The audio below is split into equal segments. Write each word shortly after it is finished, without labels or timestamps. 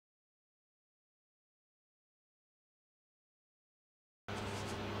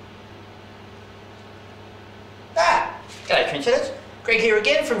G'day trendsetters, Greg here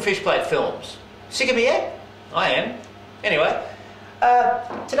again from Fishplate Films. Sick of me yet? I am. Anyway,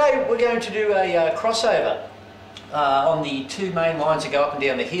 today we're going to do a crossover on the two main lines that go up and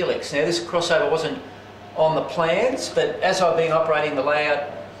down the helix. Now this crossover wasn't on the plans, but as I've been operating the layout,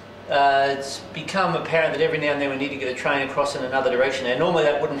 it's become apparent that every now and then we need to get a train across in another direction. Now normally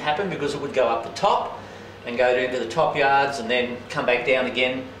that wouldn't happen because it would go up the top and go into the top yards and then come back down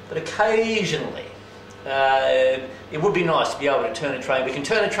again, but occasionally it would be nice to be able to turn a train. We can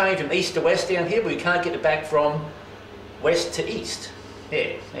turn a train from east to west down here, but we can't get it back from west to east.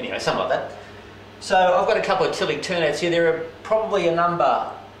 Yeah, anyway, something like that. So I've got a couple of tilly turnouts here. There are probably a number,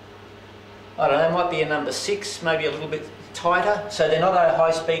 I don't know, might be a number 6, maybe a little bit tighter. So they're not a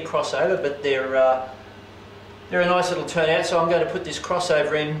high-speed crossover, but they're a nice little turnout. So I'm going to put this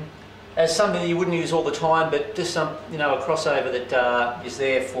crossover in as something that you wouldn't use all the time, but just some, you know, a crossover that is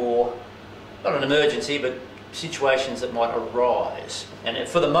there for not an emergency, but situations that might arise. And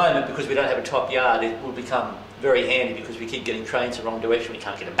for the moment, because we don't have a top yard, it will become very handy because we keep getting trains the wrong direction, we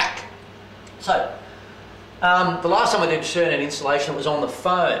can't get it back. So, the last time I did turn an installation, it was on the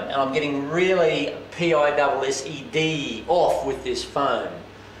phone, and I'm getting really PISSED off with this phone.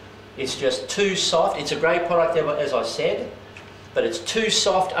 It's just too soft. It's a great product, as I said, but it's too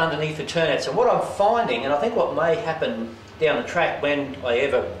soft underneath the turnouts. And what I'm finding, and I think what may happen down the track when I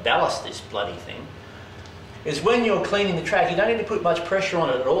ever ballast this bloody thing, is when you're cleaning the track, you don't need to put much pressure on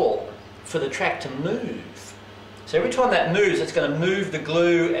it at all for the track to move. So every time that moves, it's going to move the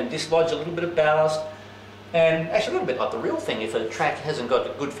glue and dislodge a little bit of ballast, and actually a little bit like the real thing. If a track hasn't got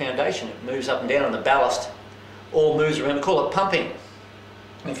a good foundation, it moves up and down and the ballast all moves around. We call it pumping.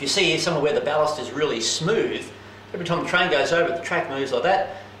 And if you see here somewhere where the ballast is really smooth, every time the train goes over it, the track moves like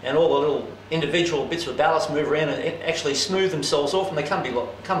that, and all the little individual bits of ballast move around and actually smooth themselves off, and they come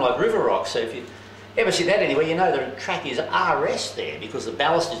like river rocks. So if you ever see that anywhere, you know the track is RS there because the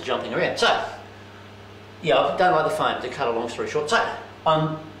ballast is jumping around. So, yeah, I don't like the foam, to cut a long story short. So,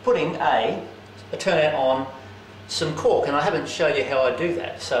 I'm putting a turnout on some cork, and I haven't showed you how I do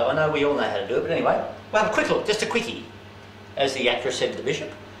that. So I know we all know how to do it, but anyway, we'll have a quick look, just a quickie, as the actress said to the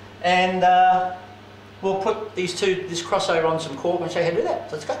bishop. And we'll put this crossover on some cork and show you how to do that.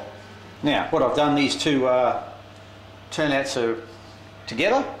 So let's go. Now, what I've done, these two turnouts are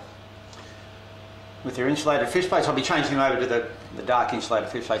together with their insulated fish plates. I'll be changing them over to the dark insulated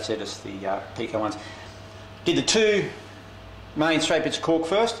fish plates, they're just the Pico ones. Did the two main straight bits of cork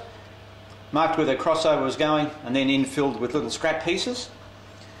first, marked where the crossover was going, and then infilled with little scrap pieces.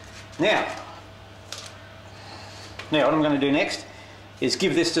 Now what I'm going to do next is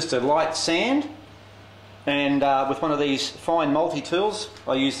give this just a light sand, and with one of these fine multi-tools.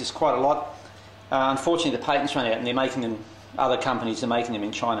 I use this quite a lot. Unfortunately the patents run out, and they're making them, other companies are making them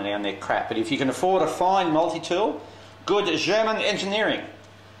in China now, and they're crap. But if you can afford a fine multi-tool, good German engineering.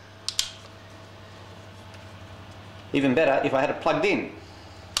 Even better if I had it plugged in.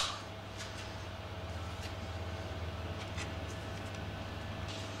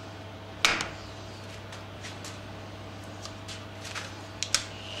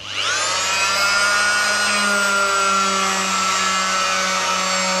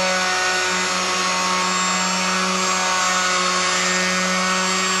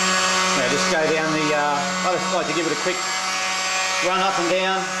 Go down the, I just like to give it a quick run up and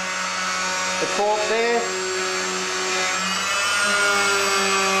down the cork there.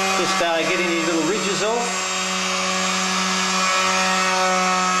 Just get any little ridges off.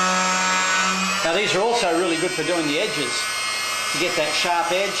 Now these are also really good for doing the edges, to get that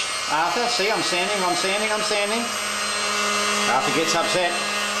sharp edge. Arthur, see, I'm sanding. Arthur gets upset.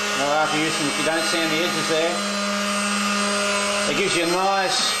 No, Arthur Houston, if you don't sand the edges there. It gives you a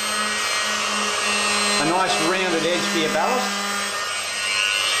nice rounded edge for your ballast.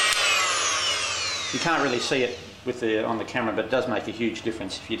 You can't really see it with on the camera, but it does make a huge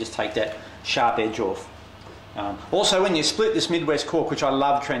difference if you just take that sharp edge off. Also, when you split this Midwest cork, which I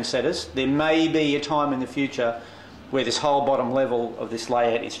love, trendsetters, there may be a time in the future where this whole bottom level of this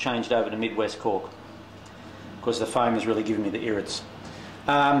layout is changed over to Midwest cork, because the foam is really giving me the irrits.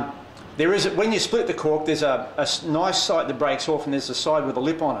 When you split the cork, there's a nice side that breaks off, and there's a side with a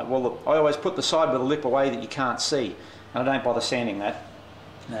lip on it. Well, I always put the side with a lip away that you can't see, and I don't bother sanding that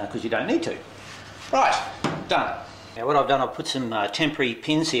because you don't need to. Right, done. Now what I've done, I've put some temporary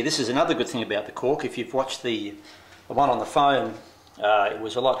pins here. This is another good thing about the cork. If you've watched the one on the phone, it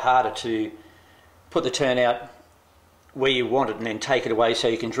was a lot harder to put the turnout where you want it and then take it away so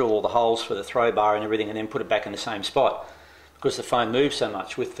you can drill all the holes for the throw bar and everything and then put it back in the same spot, because the foam moves so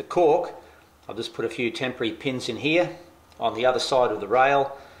much. With the cork, I've just put a few temporary pins in here on the other side of the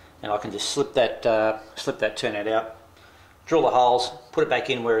rail, and I can just slip that turnout out drill the holes, put it back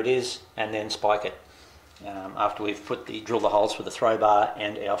in where it is, and then spike it. After we've drilled the holes for the throw bar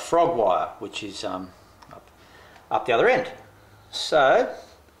and our frog wire, which is up the other end. So,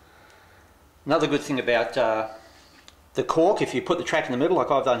 another good thing about the cork, if you put the track in the middle,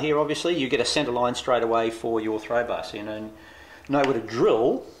 like I've done here obviously, you get a centre line straight away for your throw bar, so you know where to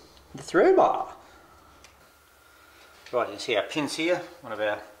drill the throw bar. Right, you can see our pins here, one of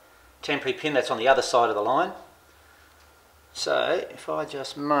our temporary pin that's on the other side of the line. So, if I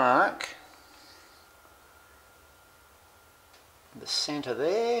just mark the centre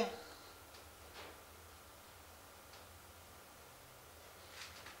there,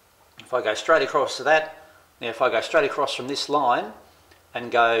 if I go straight across to that, now if I go straight across from this line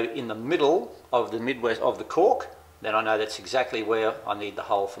and go in the middle of the midwest of the cork, then I know that's exactly where I need the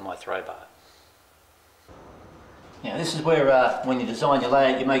hole for my throw bar. Now this is where when you design your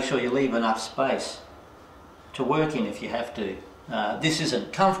layout you make sure you leave enough space to work in if you have to. This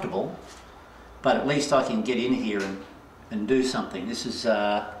isn't comfortable, but at least I can get in here and do something. This is,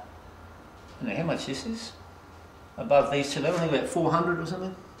 I don't know how much this is, above these two levels, I think about 400 or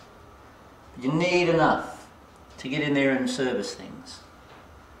something. You need enough to get in there and service things.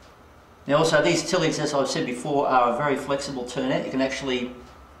 Now also these tillings, as I've said before, are a very flexible turnout. You can actually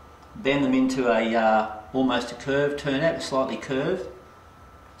bend them into almost a curved turnout, slightly curved.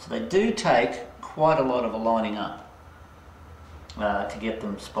 So they do take quite a lot of aligning up to get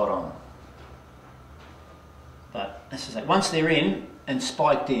them spot on. But as I say, once they're in and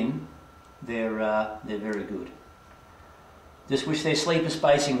spiked in, they're very good. Just wish their sleeper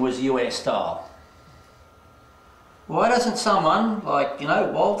spacing was US style. Why doesn't someone like,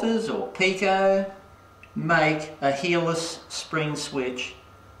 Walters or Pico make a heelless spring switch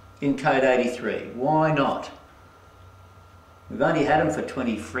in code 83? Why not? We've only had them for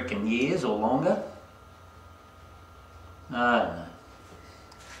 20 frickin' years or longer. I don't know.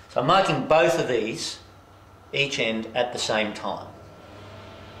 So I'm marking both of these, each end at the same time.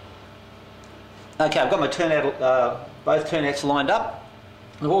 Okay, I've got my turnout, both turnouts lined up.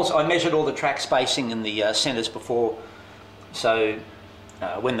 I measured all the track spacing in the centres before, so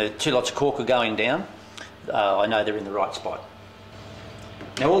when the two lots of cork are going down, I know they're in the right spot.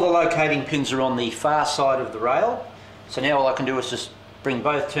 Now all the locating pins are on the far side of the rail, so now all I can do is just bring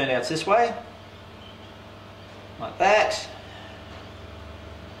both turnouts this way, like that.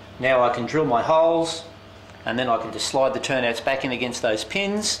 Now I can drill my holes, and then I can just slide the turnouts back in against those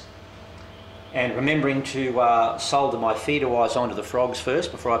pins, and remembering to solder my feeder wires onto the frogs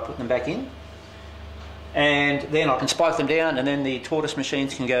first before I put them back in. And then I can spike them down, and then the tortoise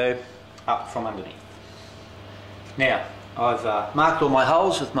machines can go up from underneath. Now, I've marked all my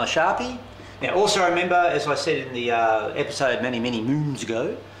holes with my Sharpie. Now also remember, as I said in the episode many moons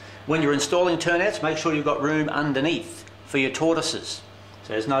ago, when you're installing turnouts, make sure you've got room underneath for your tortoises.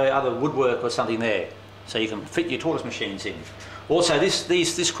 So there's no other woodwork or something there, so you can fit your tortoise machines in. Also, this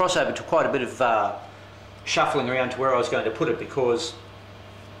crossover took quite a bit of shuffling around to where I was going to put it, because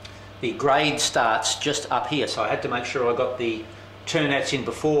the grade starts just up here, so I had to make sure I got the turnouts in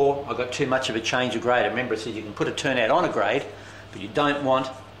before I got too much of a change of grade. Remember, it says you can put a turnout on a grade, but you don't want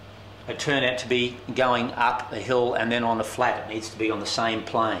a turnout to be going up a hill and then on a flat. It needs to be on the same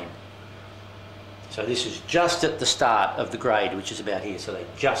plane. So this is just at the start of the grade, which is about here, so they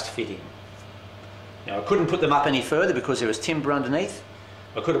just fit in. Now I couldn't put them up any further because there was timber underneath.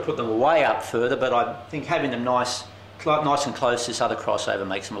 I could have put them way up further, but I think having them nice and close, this other crossover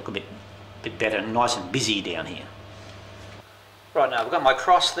makes them look a bit better, nice and busy down here. Right, now I've got my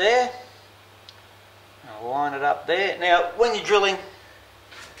cross there. I'll line it up there. Now when you're drilling,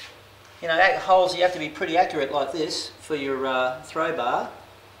 holes, you have to be pretty accurate like this for your throw bar.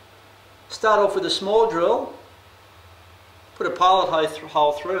 Start off with a small drill, put a pilot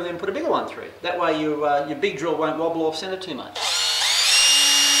hole through, and then put a bigger one through. That way your big drill won't wobble off centre too much.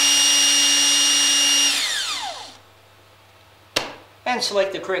 And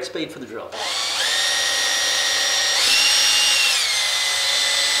select the correct speed for the drill.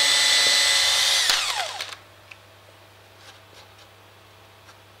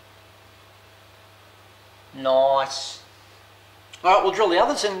 Nice. Alright, we'll drill the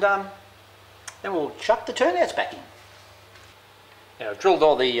others and then we'll chuck the turnouts back in. Now I've drilled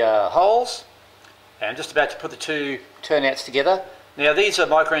all the holes and I'm just about to put the two turnouts together. Now these are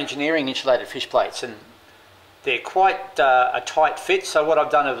micro-engineering insulated fish plates, and they're quite a tight fit, so what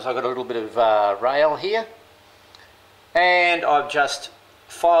I've done is I've got a little bit of rail here, and I've just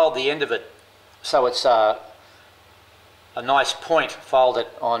filed the end of it so it's a nice point, filed it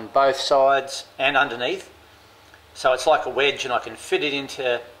on both sides and underneath, so it's like a wedge, and I can fit it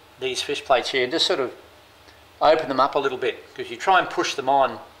into these fish plates here and just sort of open them up a little bit, because you try and push them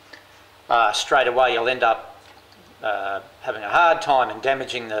on straight away, you'll end up having a hard time and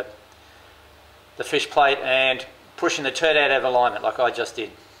damaging the fish plate and pushing the turd out of alignment like I just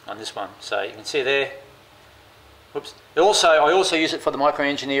did on this one. So you can see there. Whoops. I also use it for the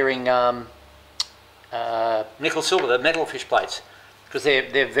microengineering nickel silver, the metal fish plates, because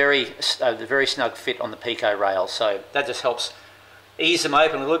they're very snug fit on the Pico rail. So that just helps ease them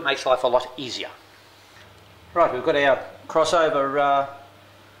open a little. It makes life a lot easier. Right, we've got our crossover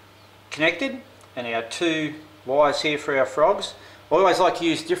connected and our 2 wires here for our frogs. I always like to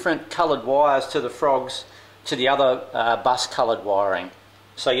use different coloured wires to the frogs to the other bus coloured wiring.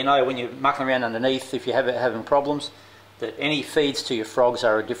 So you know when you're mucking around underneath, if you're having problems, that any feeds to your frogs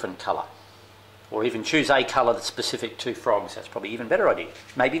are a different colour. Or even choose a colour that's specific to frogs. That's probably even better idea.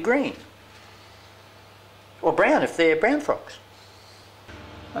 Maybe green. Or brown if they're brown frogs.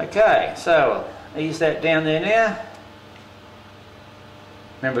 Okay, so we'll ease that down there now.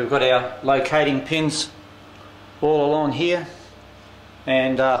 Remember, we've got our locating pins all along here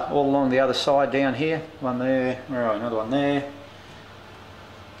and all along the other side down here. One there, where are we? Another one there.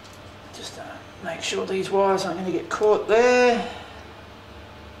 Just make sure these wires aren't going to get caught there.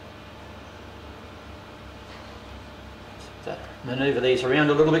 Just, manoeuvre these around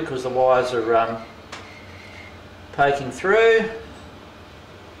a little bit because the wires are poking through.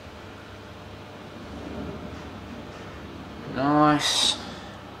 Nice.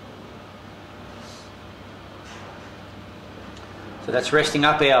 So that's resting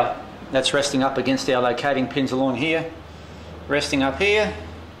up against our locating pins along here. Resting up here.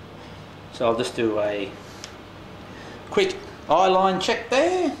 So I'll just do a quick eye line check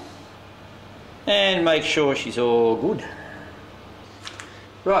there and make sure she's all good.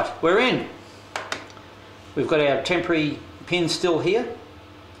 Right, we're in. We've got our temporary pins still here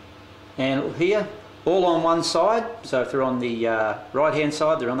and here, all on one side. So if they're on the right hand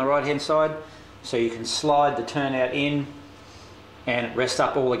side, they're on the right hand side. So you can slide the turnout in and rest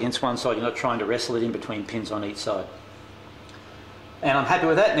up all against one side. You're not trying to wrestle it in between pins on each side. And I'm happy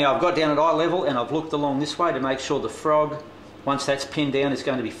with that. Now I've got down at eye level and I've looked along this way to make sure the frog, once that's pinned down, is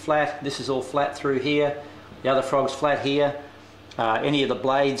going to be flat. This is all flat through here. The other frog's flat here. Any of the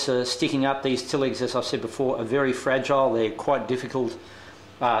blades are sticking up. These tillings, as I've said before, are very fragile. They're quite difficult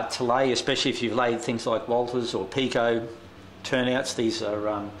to lay, especially if you've laid things like Walters or Pico turnouts. These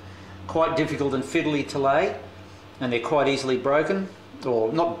are quite difficult and fiddly to lay, and they're quite easily broken,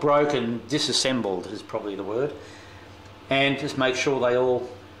 or not broken, disassembled is probably the word. And just make sure they all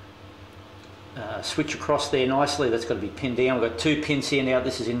switch across there nicely. That's got to be pinned down. We've got 2 pins here now.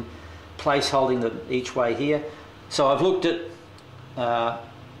 This is in place, holding them each way here. So I've looked at eye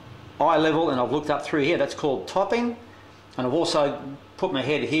level and I've looked up through here. That's called topping. And I've also put my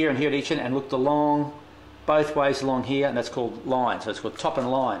head here and here at each end and looked along both ways along here, and that's called line. So it's called top and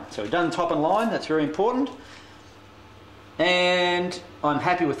line. So we've done top and line. That's very important. And I'm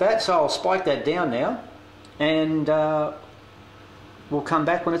happy with that. So I'll spike that down now. And we'll come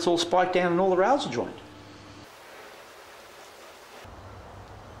back when it's all spiked down and all the rails are joined.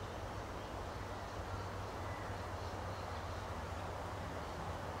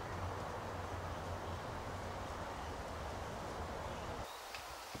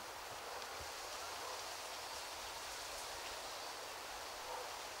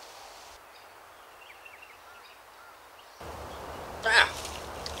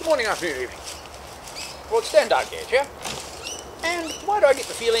 Good morning, afternoon, evening. Well, it's Dan Darkgate here, and why do I get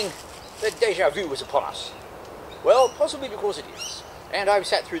the feeling that deja vu was upon us? Well, possibly because it is, and I've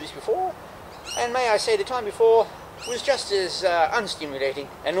sat through this before, and may I say the time before was just as unstimulating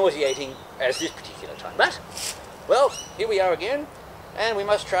and nauseating as this particular time. But, well, here we are again, and we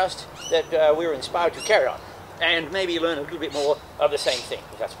must trust that we're inspired to carry on, and maybe learn a little bit more of the same thing,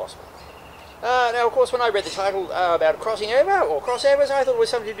 if that's possible. Now, of course, when I read the title about crossing over, or crossovers, I thought it was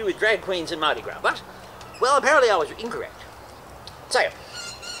something to do with drag queens and Mardi Gras, but, well, apparently I was incorrect. So,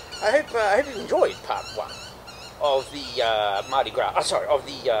 I hope you enjoyed part 1 of the Mardi Gras, of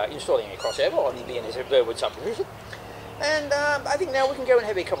the installing a crossover on the BNSF Birdwood Sub. And I think now we can go and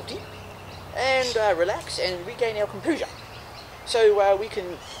have a cup of tea, and relax and regain our composure. So we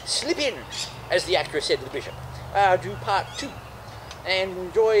can slip in, as the actress said to the bishop, do part 2. And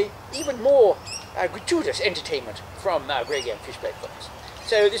enjoy even more gratuitous entertainment from Greg and Fishplate Films.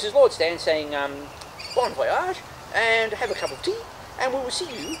 So this is Lord Stan saying bon voyage, and have a cup of tea, and we will see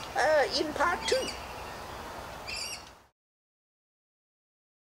you in part 2.